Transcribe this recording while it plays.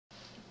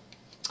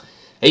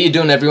Hey, you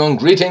doing everyone?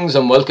 Greetings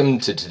and welcome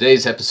to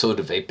today's episode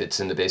of 8 Bits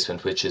in the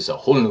Basement, which is a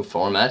whole new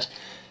format,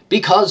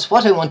 because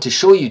what I want to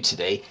show you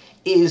today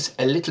is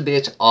a little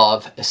bit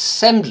of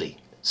assembly.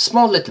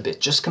 Small little bit,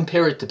 just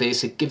compare it to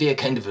BASIC, give you a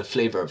kind of a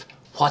flavour of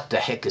what the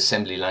heck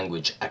assembly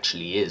language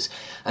actually is.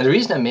 And the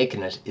reason I'm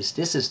making it is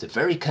this is the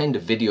very kind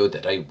of video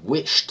that I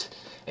wished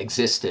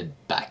existed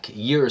back a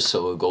year or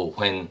so ago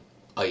when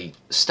I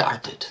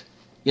started,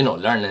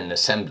 learning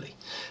assembly.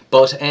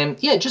 But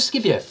yeah, just to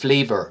give you a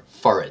flavour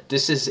for it.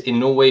 This is in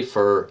no way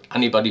for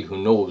anybody who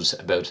knows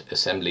about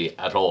assembly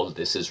at all.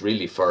 This is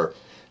really for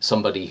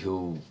somebody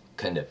who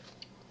kind of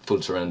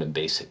fools around in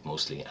BASIC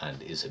mostly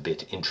and is a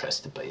bit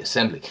interested by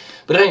assembly.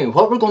 But anyway,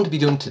 what we're going to be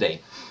doing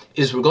today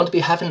is we're going to be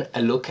having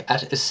a look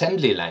at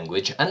assembly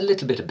language and a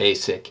little bit of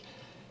BASIC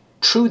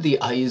through the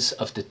eyes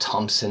of the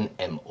Thomson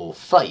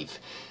MO5.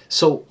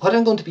 So what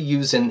I'm going to be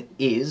using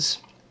is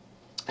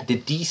the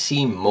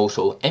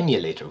DCMOTO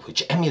emulator,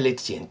 which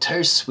emulates the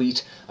entire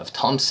suite of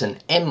Thomson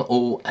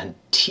MO and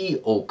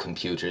TO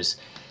computers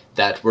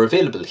that were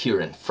available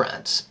here in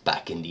France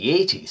back in the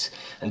 80s.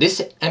 And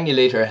this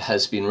emulator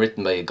has been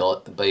written by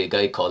a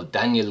guy called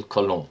Daniel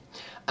Colomb,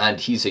 and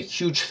he's a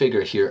huge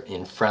figure here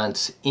in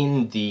France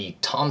in the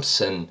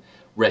Thomson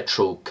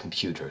retro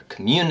computer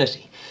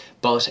community.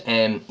 But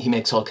he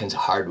makes all kinds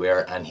of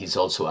hardware, and he's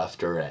also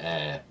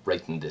after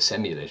writing this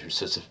emulator,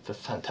 so it's a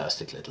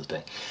fantastic little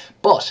thing.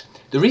 But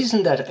the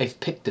reason that I've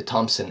picked the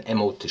Thomson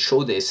MO to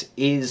show this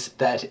is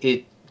that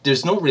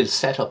there's no real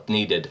setup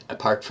needed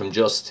apart from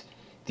just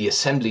the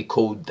assembly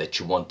code that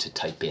you want to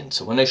type in.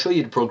 So when I show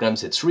you the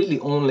programs, it's really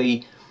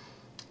only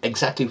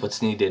exactly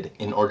what's needed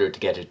in order to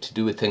get it to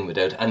do a thing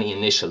without any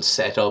initial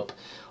setup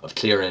of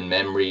clearing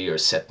memory or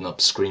setting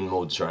up screen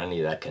modes or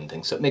any of that kind of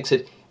thing. So it makes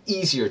it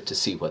easier to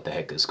see what the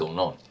heck is going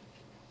on.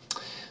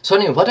 So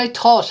anyway, what I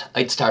thought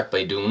I'd start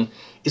by doing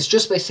is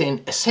just by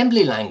saying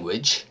assembly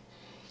language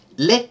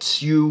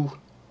lets you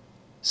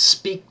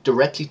speak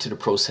directly to the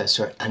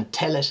processor and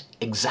tell it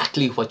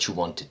exactly what you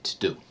want it to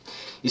do.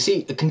 You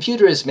see, a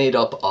computer is made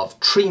up of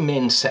three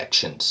main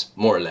sections,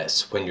 more or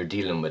less, when you're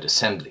dealing with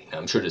assembly. Now,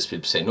 I'm sure there's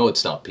people say, no,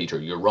 it's not, Peter,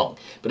 you're wrong.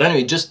 But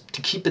anyway, just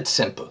to keep it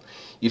simple,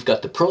 you've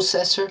got the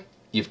processor,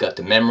 you've got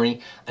the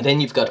memory, and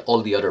then you've got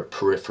all the other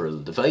peripheral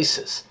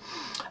devices.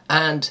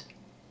 And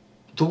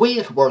the way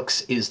it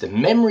works is the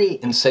memory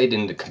inside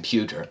in the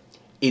computer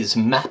is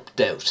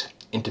mapped out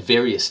into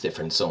various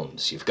different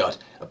zones. You've got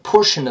a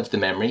portion of the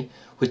memory,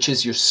 which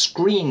is your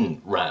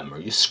screen RAM or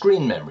your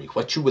screen memory.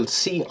 What you will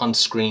see on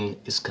screen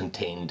is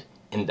contained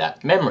in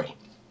that memory.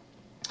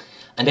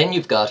 And then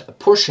you've got a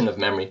portion of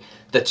memory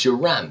that's your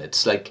RAM.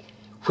 It's like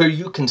where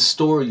you can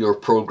store your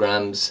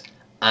programs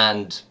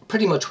and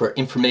pretty much where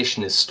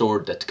information is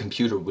stored that the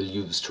computer will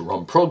use to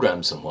run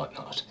programs and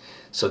whatnot.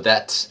 So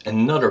that's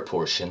another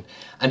portion.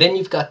 And then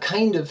you've got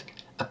kind of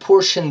a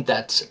portion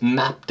that's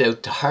mapped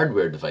out to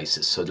hardware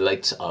devices. So the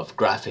likes of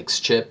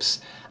graphics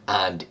chips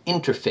and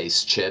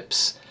interface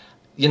chips,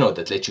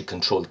 that let you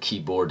control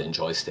keyboard and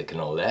joystick and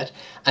all that.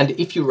 And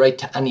if you write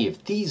to any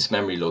of these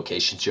memory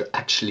locations, you're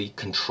actually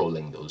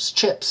controlling those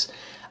chips.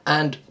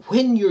 And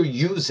when you're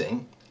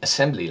using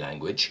assembly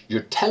language,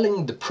 you're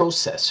telling the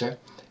processor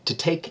to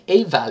take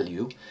a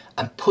value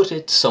and put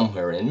it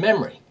somewhere in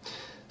memory.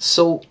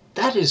 So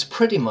that is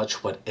pretty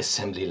much what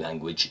assembly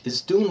language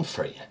is doing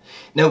for you.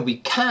 Now we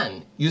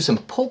can, using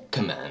poke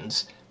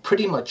commands,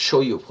 pretty much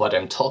show you what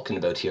I'm talking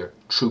about here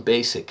through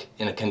BASIC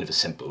in a kind of a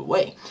simple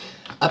way.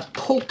 A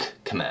poke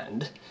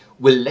command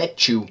will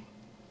let you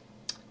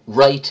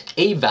write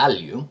a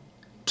value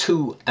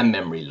to a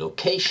memory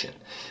location.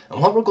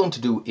 And what we're going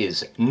to do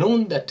is,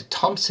 knowing that the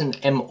Thomson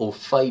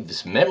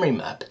MO5's memory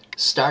map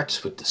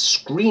starts with the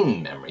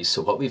screen memory,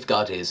 so what we've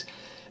got is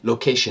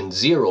location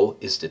 0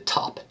 is the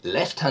top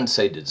left-hand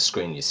side of the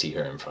screen you see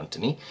here in front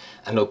of me,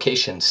 and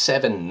location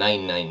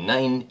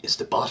 7999 is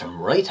the bottom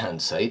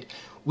right-hand side.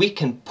 We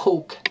can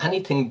poke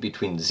anything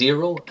between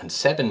 0 and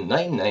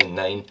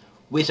 7999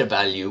 with a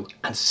value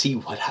and see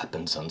what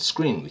happens on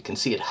screen. We can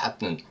see it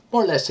happening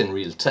more or less in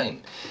real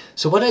time.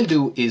 So what I'll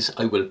do is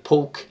I will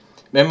poke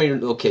memory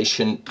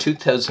location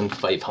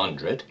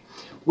 2500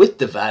 with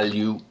the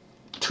value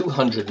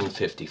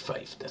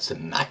 255. That's the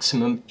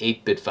maximum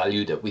 8-bit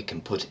value that we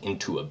can put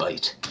into a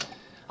byte.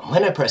 And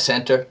when I press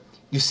enter,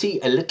 you see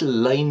a little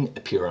line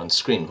appear on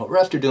screen. What we're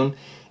after doing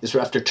is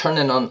we're after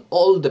turning on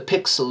all the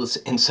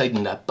pixels inside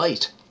in that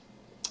byte.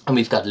 And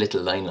we've got a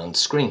little line on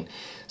screen.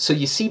 So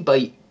you see,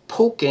 by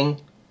poking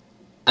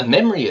a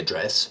memory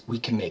address, we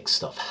can make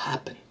stuff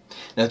happen.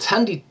 Now it's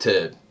handy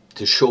to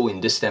show in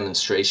this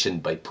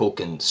demonstration by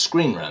poking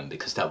screen RAM,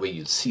 because that way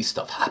you'll see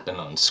stuff happen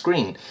on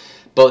screen.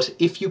 But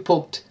if you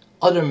poked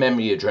other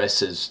memory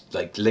addresses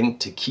like linked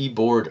to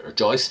keyboard or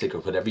joystick or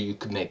whatever, you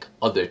could make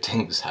other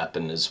things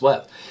happen as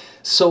well.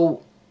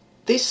 So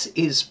this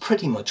is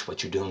pretty much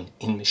what you're doing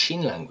in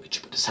machine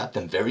language, but it's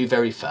happening very,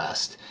 very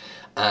fast,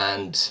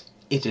 and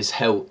it is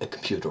how a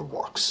computer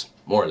works,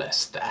 more or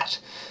less that.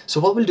 So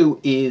what we'll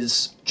do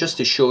is, just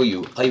to show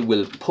you, I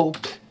will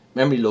poke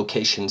memory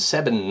location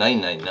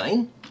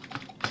 7999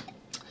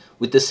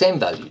 with the same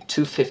value,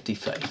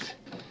 255.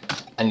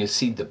 and you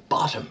see the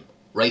bottom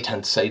right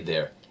hand side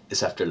there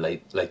is after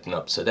lighting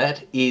up. So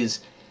that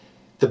is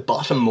the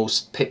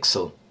bottommost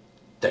pixel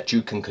that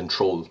you can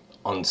control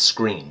on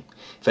screen.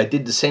 If I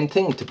did the same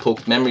thing to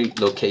poke memory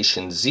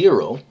location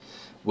 0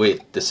 with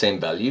the same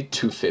value,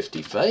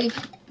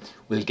 255,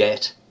 we'll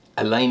get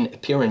a line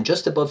appearing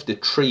just above the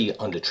 3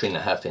 on the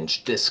 3.5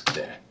 inch disc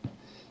there.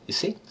 You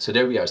see? So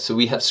there we are. So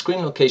we have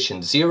screen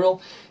location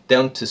 0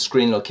 down to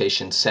screen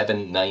location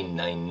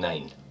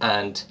 7999.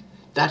 And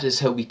that is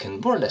how we can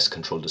more or less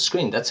control the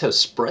screen. That's how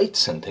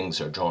sprites and things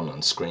are drawn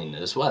on screen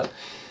as well.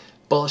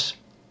 But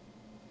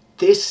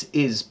this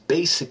is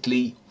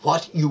basically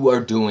what you are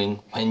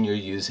doing when you're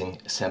using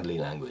assembly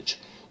language.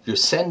 You're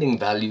sending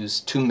values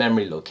to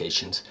memory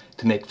locations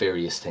to make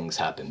various things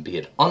happen, be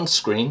it on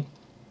screen,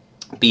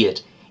 be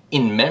it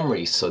in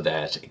memory so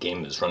that a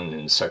game is running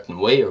in a certain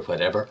way or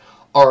whatever,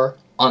 or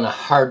on a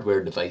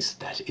hardware device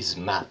that is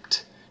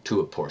mapped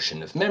to a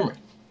portion of memory.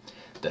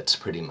 That's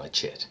pretty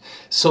much it.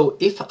 So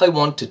if I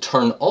want to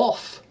turn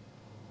off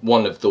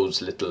one of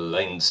those little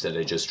lines that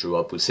I just drew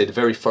up, we'll say the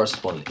very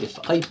first one, if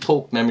I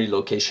poke memory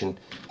location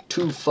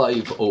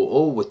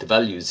 2500 with the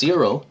value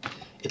 0,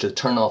 it'll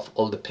turn off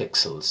all the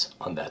pixels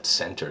on that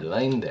center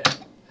line there.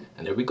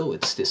 And there we go,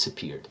 it's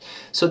disappeared.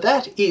 So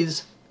that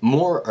is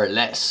more or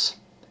less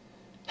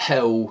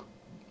how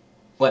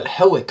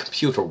a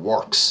computer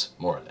works,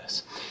 more or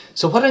less.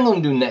 So what I'm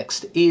going to do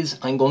next is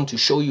I'm going to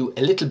show you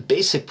a little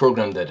basic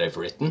program that I've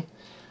written,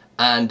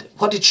 and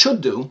what it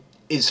should do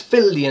is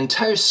fill the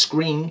entire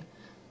screen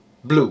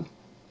blue.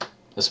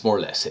 That's more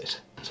or less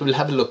it. So we'll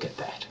have a look at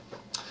that.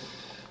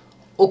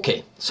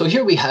 Okay, so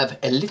here we have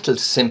a little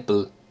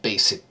simple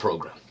basic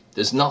program.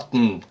 There's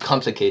nothing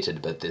complicated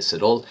about this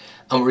at all,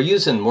 and we're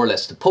using more or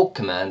less the poke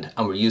command,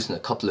 and we're using a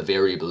couple of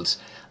variables,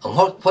 and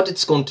what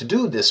it's going to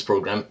do, this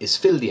program, is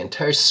fill the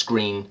entire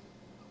screen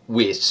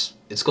with,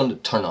 it's going to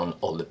turn on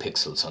all the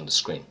pixels on the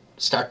screen,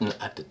 starting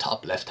at the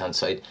top left hand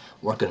side,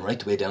 working right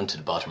the way down to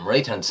the bottom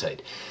right hand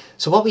side.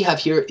 So what we have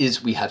here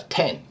is we have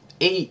 10,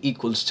 A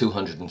equals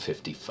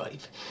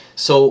 255.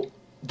 So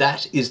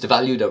that is the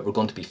value that we're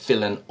going to be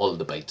filling all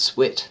the bytes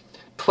with.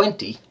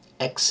 20,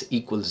 X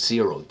equals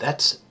 0.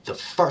 That's the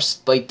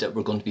first byte that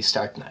we're going to be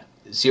starting at.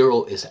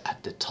 0 is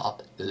at the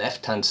top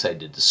left hand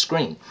side of the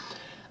screen.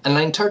 And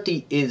line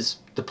 30 is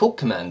the poke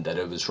command that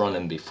I was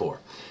running before.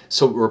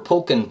 So we're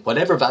poking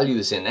whatever value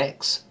is in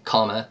X,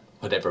 comma,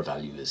 whatever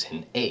value is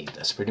in A.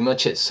 That's pretty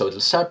much it. So it'll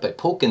start by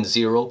poking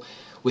 0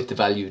 with the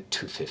value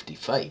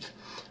 255.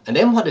 And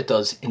then what it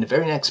does in the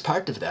very next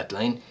part of that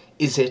line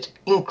is it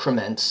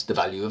increments the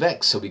value of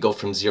X. So we go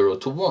from 0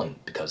 to 1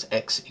 because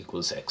X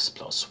equals X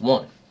plus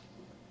 1.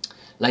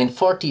 Line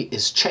 40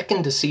 is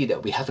checking to see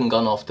that we haven't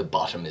gone off the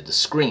bottom of the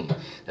screen,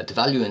 that the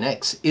value in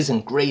X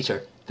isn't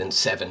greater than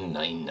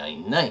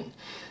 7999.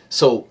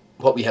 So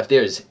what we have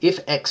there is if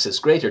X is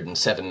greater than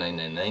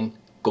 7999,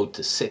 go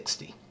to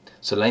 60.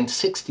 So line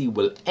 60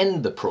 will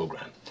end the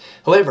program.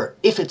 However,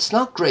 if it's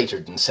not greater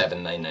than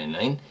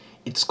 7999,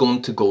 it's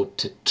going to go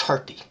to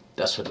 30.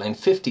 That's what line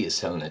 50 is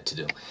telling it to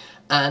do.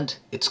 And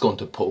it's going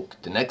to poke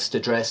the next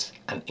address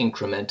and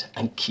increment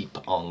and keep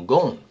on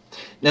going.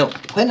 Now,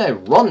 when I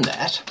run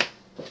that,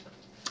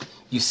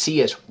 you see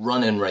it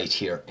running right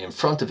here in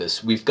front of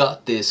us. We've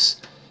got this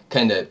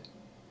kind of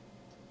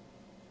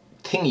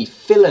thingy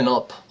filling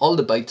up all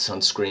the bytes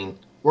on screen,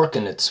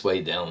 working its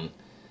way down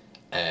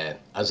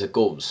as it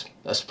goes.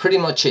 That's pretty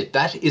much it.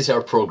 That is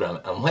our program,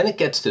 and when it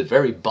gets to the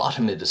very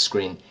bottom of the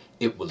screen,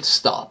 it will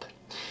stop.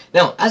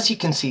 Now, as you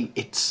can see,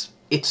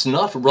 it's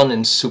not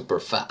running super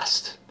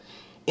fast.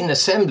 In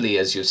assembly,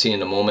 as you'll see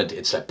in a moment,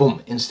 it's like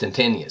boom,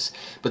 instantaneous.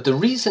 But the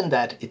reason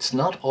that it's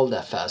not all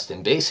that fast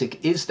in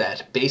BASIC is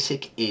that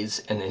BASIC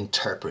is an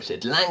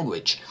interpreted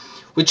language,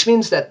 which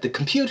means that the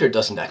computer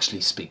doesn't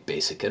actually speak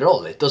BASIC at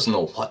all. It doesn't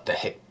know what the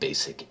heck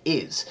BASIC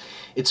is.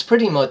 It's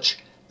pretty much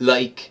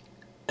like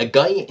a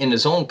guy in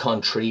his own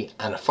country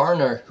and a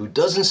foreigner who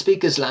doesn't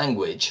speak his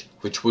language,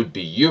 which would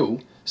be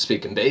you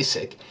speaking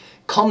BASIC,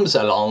 comes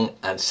along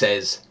and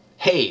says,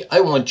 hey,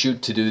 I want you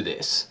to do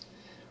this.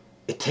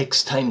 It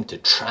takes time to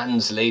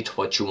translate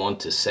what you want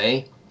to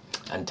say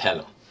and tell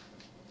him.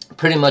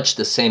 Pretty much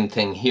the same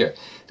thing here.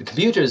 The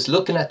computer is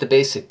looking at the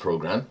BASIC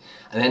program,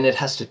 and then it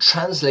has to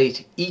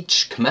translate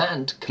each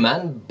command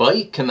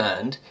by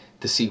command,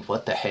 to see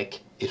what the heck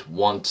it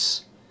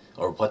wants,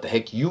 or what the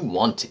heck you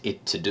want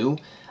it to do,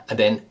 and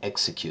then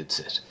executes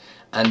it.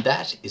 And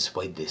that is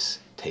why this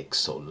takes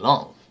so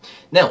long.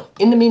 Now,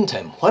 in the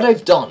meantime, what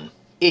I've done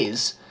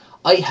is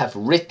I have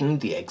written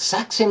the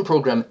exact same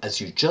program as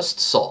you just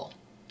saw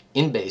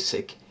in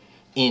BASIC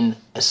in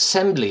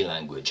assembly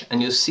language,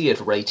 and you'll see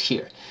it right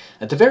here.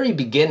 At the very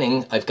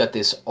beginning, I've got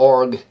this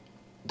org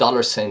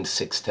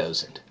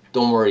 $6000.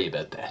 Don't worry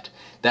about that.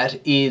 That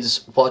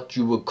is what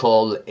you would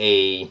call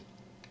a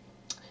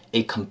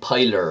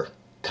compiler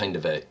kind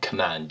of a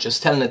command,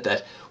 just telling it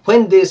that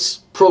when this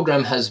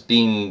program has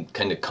been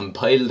kind of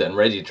compiled and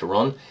ready to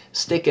run,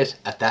 stick it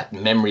at that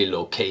memory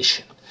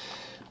location.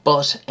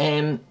 But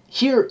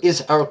here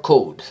is our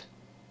code,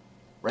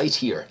 right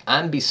here,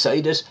 and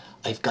beside it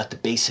I've got the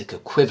basic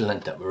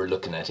equivalent that we were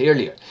looking at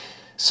earlier.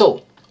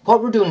 So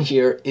what we're doing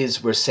here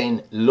is we're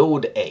saying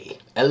load A,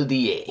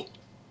 LDA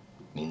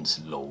means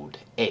load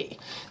A.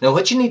 Now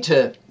what you need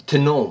to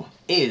know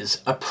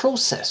is a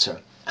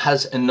processor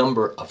has a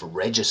number of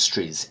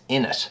registries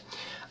in it,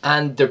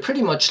 and they're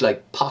pretty much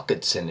like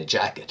pockets in a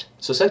jacket.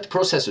 So it's like the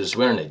processor is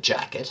wearing a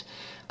jacket,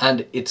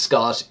 and it's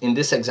got, in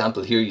this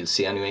example here you'll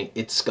see anyway,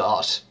 it's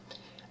got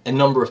a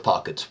number of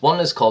pockets. One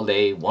is called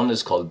A, one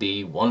is called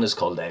B, one is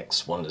called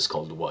X, one is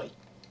called Y,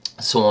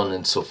 so on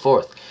and so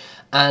forth.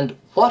 And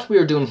what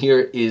we're doing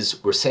here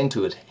is we're saying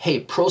to it,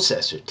 hey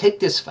processor,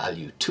 take this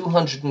value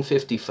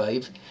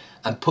 255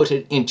 and put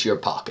it into your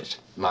pocket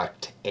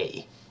marked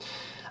A.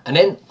 And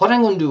then what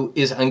I'm going to do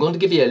is I'm going to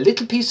give you a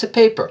little piece of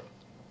paper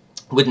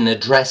with an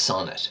address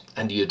on it,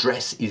 and the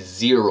address is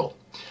 0,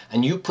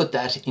 and you put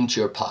that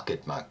into your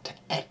pocket marked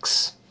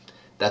X.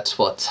 That's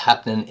what's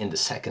happening in the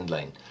second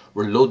line.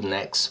 We're loading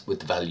X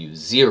with the value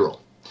 0.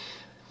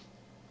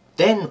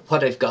 Then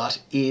what I've got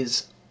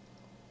is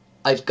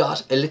I've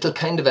got a little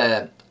kind of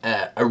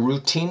a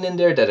routine in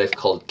there that I've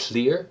called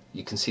clear.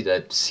 You can see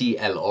that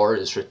CLR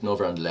is written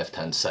over on the left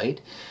hand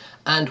side.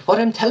 And what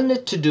I'm telling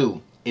it to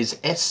do is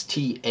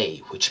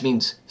STA, which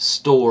means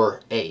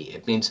store A.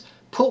 It means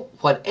put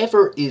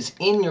whatever is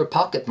in your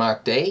pocket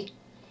marked A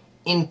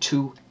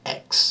into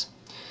X.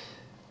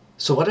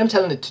 So what I'm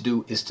telling it to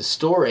do is to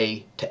store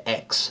A to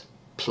X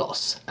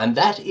plus. And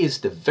that is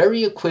the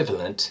very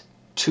equivalent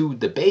to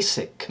the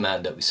basic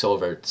command that we saw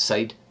over at the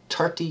side,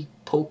 30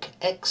 poke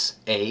X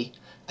A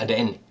and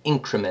then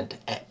increment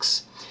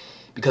X.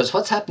 Because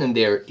what's happening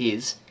there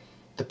is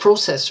the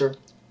processor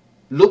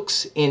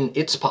looks in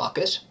its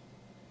pocket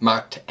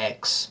marked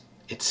X,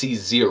 it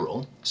sees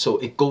 0, so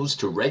it goes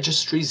to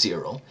registry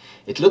 0.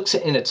 It looks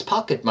in its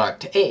pocket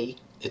marked A,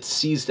 it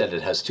sees that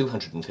it has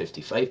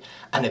 255,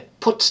 and it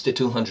puts the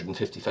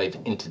 255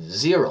 into the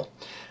 0.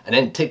 And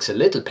then it takes a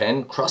little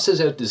pen, crosses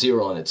out the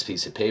 0 on its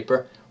piece of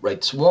paper,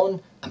 writes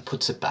 1 and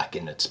puts it back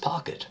in its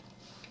pocket.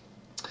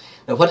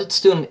 Now what it's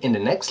doing in the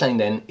next line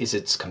then is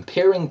it's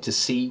comparing to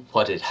see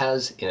what it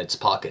has in its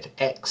pocket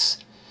X,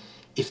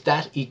 if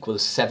that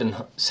equals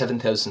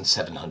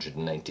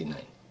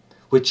 7,799,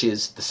 which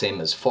is the same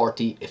as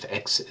 40 if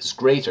X is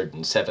greater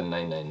than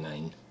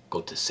 7,999, go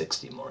to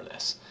 60 more or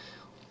less.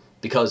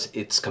 Because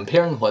it's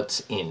comparing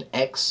what's in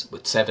X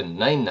with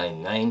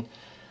 7,999,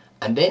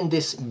 and then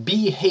this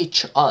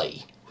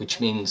BHI, which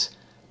means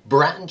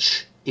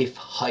branch if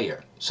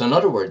higher. So in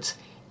other words,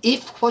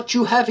 if what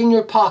you have in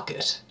your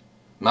pocket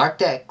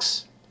marked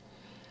X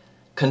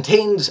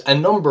contains a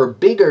number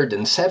bigger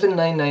than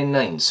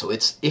 7,999, so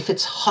if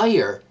it's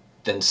higher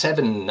than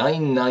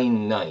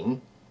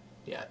 7,999,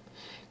 yeah,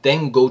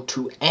 then go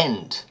to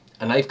end.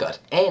 And I've got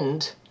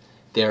end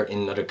there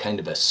in another kind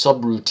of a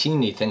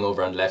subroutine thing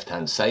over on the left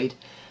hand side,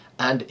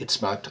 and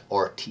it's marked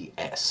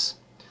RTS,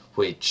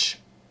 which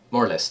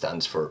more or less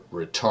stands for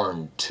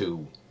return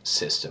to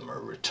system or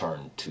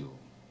return to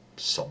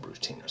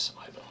subroutine or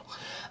something, I don't know.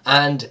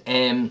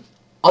 And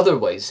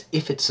otherwise,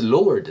 if it's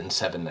lower than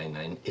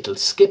 799, it'll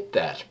skip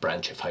that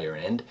branch of higher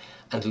end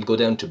and it'll go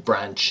down to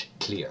branch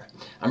clear.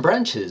 And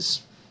branch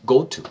is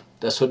go to.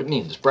 That's what it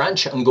means.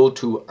 Branch and go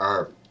to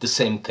are the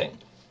same thing.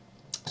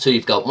 So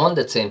you've got one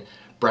that's saying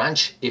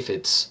branch if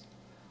it's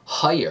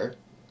higher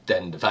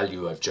than the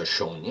value I've just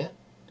shown you,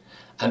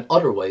 and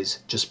otherwise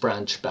just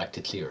branch back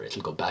to clear.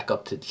 It'll go back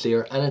up to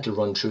clear and it'll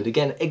run through it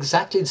again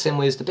exactly the same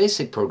way as the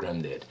basic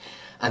program did.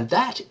 And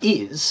that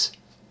is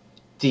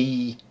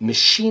the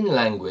machine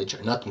language,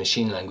 or not the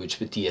machine language,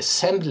 but the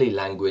assembly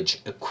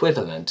language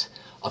equivalent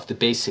of the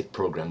basic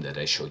program that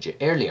I showed you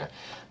earlier.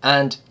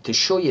 And to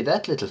show you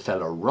that little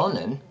fella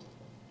running,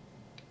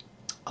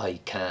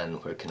 I can,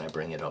 where can I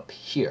bring it up?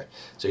 Here.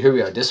 So here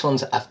we are. This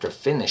one's after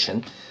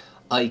finishing.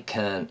 I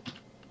can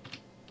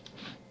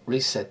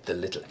reset the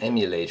little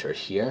emulator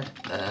here,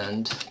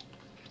 and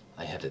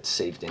I have it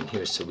saved in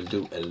here. So we'll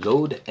do a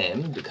load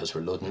M because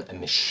we're loading a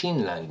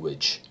machine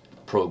language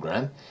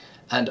program,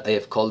 and I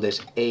have called it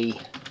A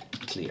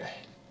clear.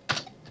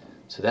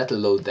 So that'll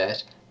load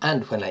that,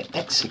 and when I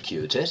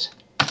execute it,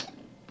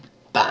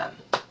 bam,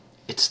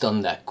 it's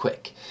done that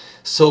quick.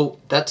 So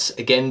that's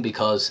again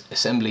because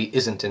assembly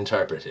isn't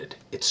interpreted,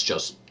 it's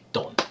just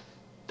done.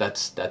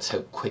 That's how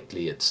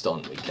quickly it's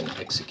done. We can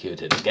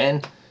execute it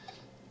again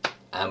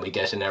and we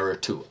get an error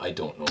too. I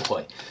don't know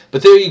why,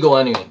 but there you go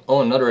anyway.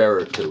 Oh, another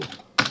error too.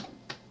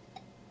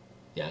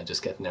 Yeah, I'm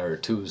just getting error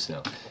 2s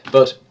now.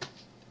 But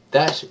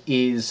that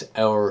is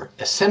our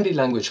assembly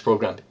language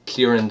program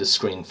clearing the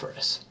screen for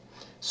us.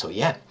 So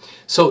yeah,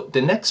 so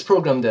the next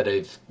program that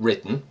I've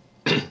written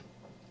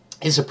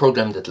is a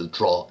program that will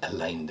draw a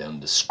line down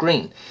the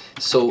screen.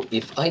 So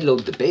if I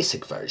load the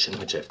basic version,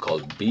 which I've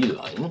called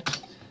B-line,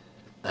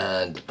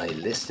 and I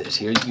list it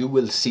here, you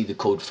will see the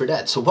code for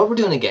that. So what we're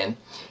doing again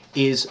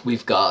is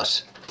we've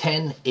got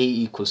 10 A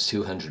equals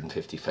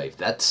 255.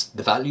 That's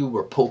the value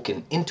we're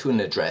poking into an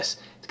address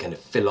to kind of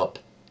fill up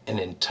an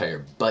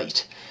entire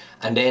byte.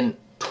 And then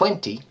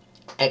 20,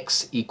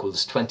 X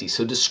equals 20.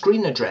 So the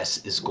screen address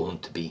is going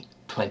to be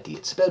 20.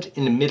 It's about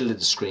in the middle of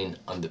the screen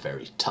on the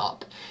very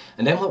top.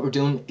 And then what we're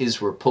doing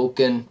is we're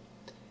poking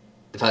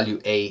the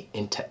value A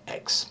into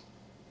X.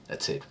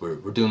 That's it. We're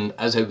doing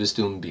as I was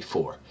doing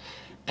before.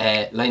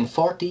 Line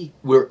 40,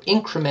 we're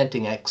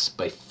incrementing X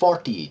by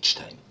 40 each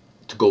time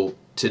to go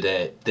to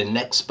the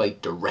next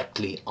byte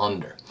directly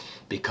under,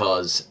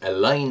 because a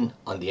line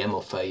on the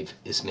MO5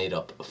 is made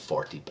up of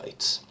 40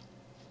 bytes.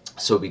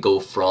 So we go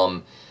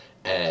from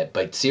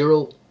byte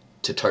 0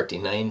 to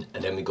 39,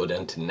 and then we go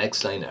down to the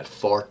next line at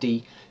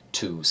 40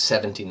 to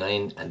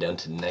 79, and down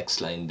to the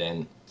next line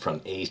then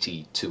from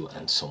 80 to,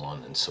 and so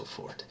on and so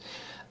forth.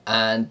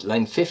 And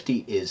line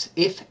 50 is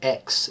if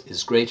X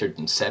is greater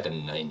than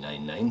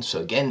 7999. So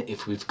again,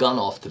 if we've gone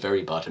off the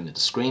very bottom of the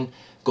screen,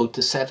 go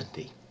to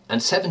 70.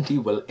 And 70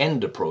 will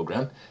end the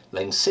program.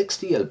 Line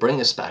 60 will bring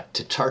us back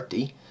to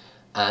 30,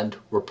 and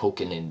we're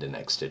poking in the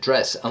next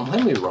address. And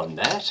when we run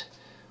that,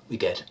 we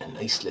get a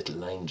nice little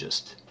line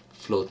just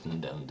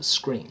floating down the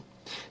screen.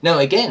 Now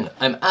again,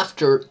 I'm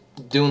after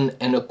doing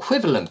an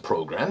equivalent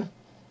program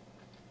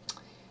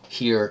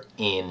here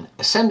in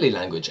assembly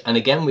language. And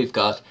again, we've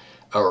got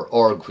our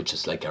org, which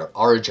is like our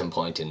origin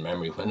point in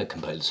memory. When it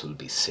compiles, will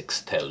be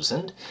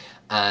 6000,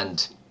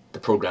 and the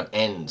program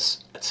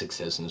ends at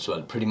 6000 as well.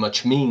 It pretty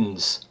much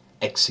means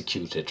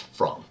execute it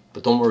from,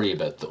 but don't worry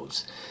about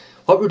those.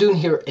 What we're doing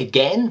here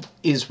again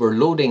is we're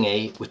loading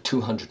A with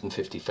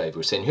 255.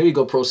 We're saying, here you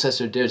go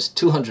processor, there's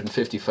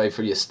 255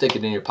 for you, stick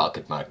it in your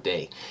pocket marked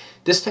A.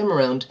 This time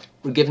around,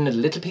 we're giving it a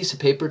little piece of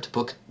paper to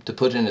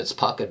put in its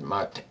pocket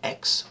marked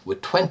X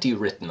with 20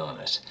 written on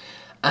it.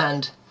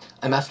 And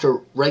I'm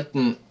after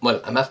writing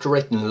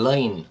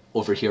line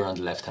over here on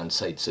the left hand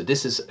side. So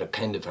this is a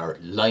kind of our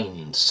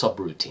line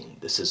subroutine.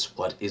 This is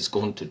what is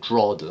going to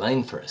draw the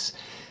line for us.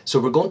 So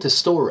we're going to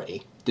store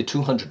A, the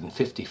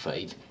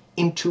 255,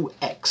 into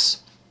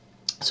X.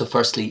 So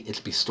firstly,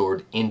 it'll be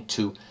stored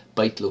into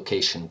byte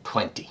location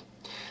 20.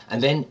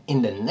 And then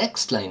in the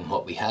next line,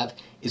 what we have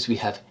is we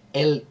have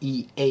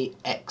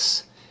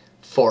LEAX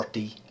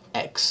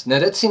 40X. Now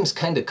that seems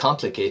kind of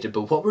complicated,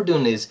 but what we're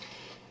doing is,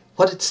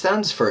 what it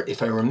stands for,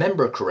 if I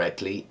remember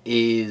correctly,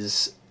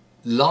 is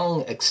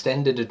long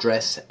extended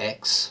address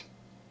X.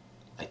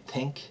 I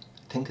think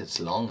it's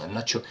long, I'm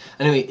not sure.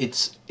 Anyway,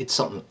 it's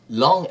something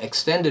long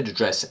extended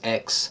address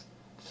X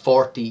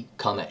 40,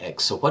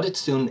 X. So what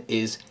it's doing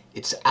is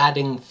it's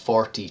adding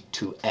 40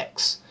 to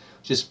X,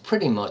 which is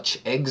pretty much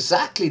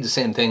exactly the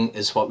same thing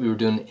as what we were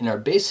doing in our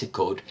basic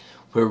code,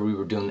 where we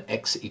were doing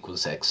X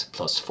equals X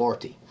plus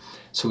 40.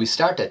 So we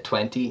start at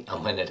 20,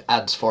 and when it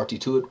adds 40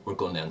 to it, we're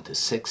going down to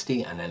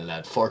 60, and then it'll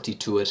add 40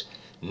 to it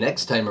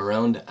next time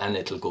around, and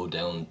it'll go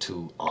down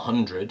to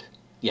 100,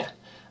 yeah,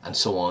 and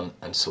so on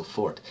and so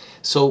forth.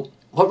 So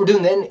what we're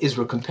doing then is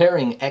we're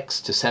comparing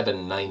X to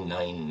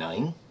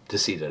 7999 to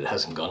see that it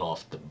hasn't gone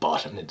off the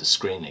bottom of the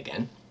screen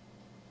again.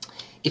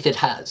 If it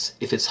has,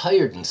 if it's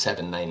higher than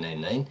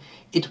 7999,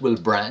 it will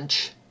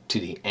branch to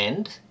the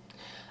end,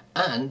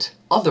 and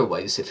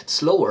otherwise, if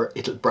it's lower,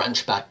 it'll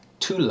branch back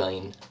to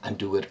line and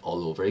do it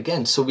all over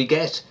again. So we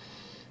get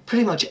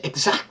pretty much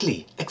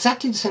exactly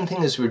the same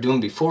thing as we were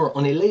doing before,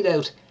 only laid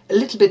out a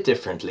little bit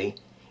differently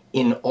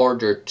in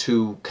order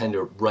to kind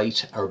of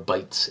write our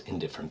bytes in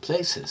different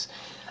places.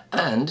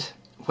 And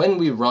when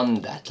we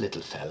run that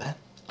little fella,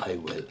 I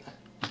will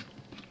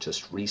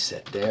just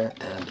reset there,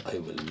 and I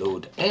will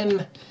load M,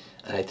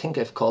 and I think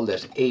I've called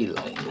it A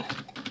line.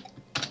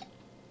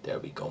 There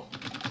we go.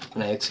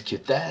 When I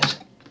execute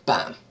that,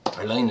 bam,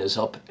 our line is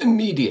up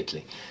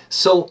immediately.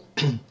 So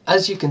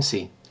as you can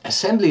see,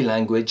 assembly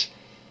language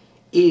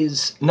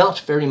is not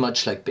very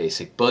much like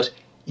basic, but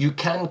you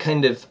can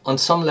kind of, on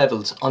some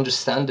levels,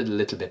 understand it a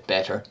little bit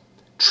better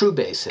through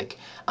basic.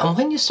 And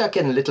when you start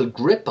getting a little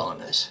grip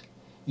on it,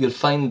 you'll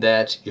find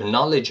that your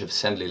knowledge of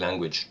assembly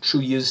language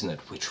through using it,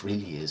 which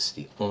really is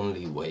the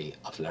only way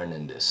of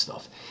learning this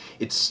stuff.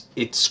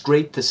 It's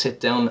great to sit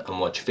down and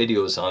watch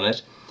videos on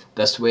it.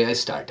 That's the way I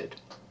started.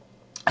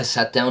 I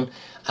sat down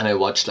and I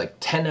watched like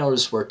 10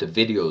 hours worth of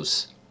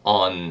videos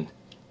on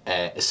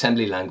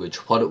assembly language,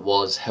 what it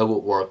was, how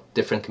it worked,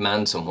 different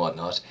commands and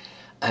whatnot.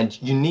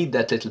 And you need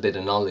that little bit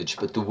of knowledge,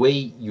 but the way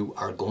you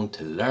are going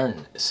to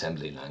learn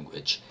assembly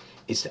language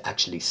is to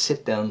actually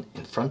sit down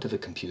in front of a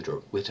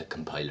computer with a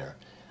compiler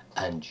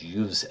and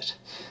use it.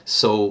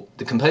 So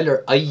the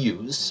compiler I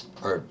use,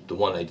 or the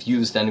one I've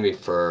used anyway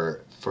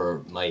for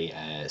my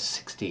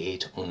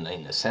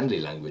 6809 assembly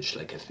language,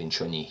 like I've been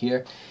showing you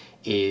here,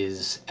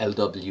 is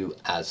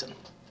LWASM.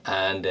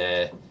 And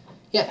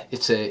yeah,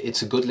 it's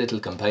a good little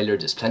compiler.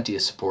 There's plenty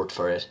of support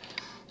for it,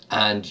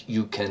 and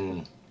you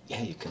can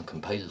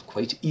compile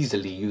quite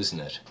easily using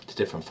it to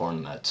different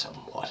formats and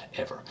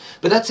whatever.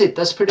 But that's it.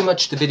 That's pretty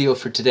much the video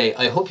for today.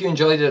 I hope you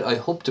enjoyed it. I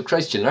hope to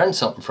Christ you learned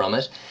something from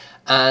it.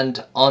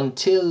 And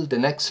until the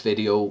next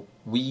video,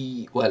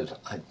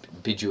 I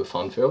bid you a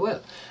fond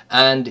farewell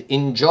and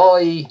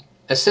enjoy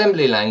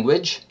assembly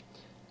language.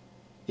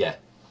 Yeah.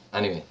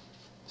 Anyway,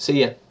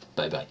 see ya.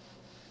 Bye bye.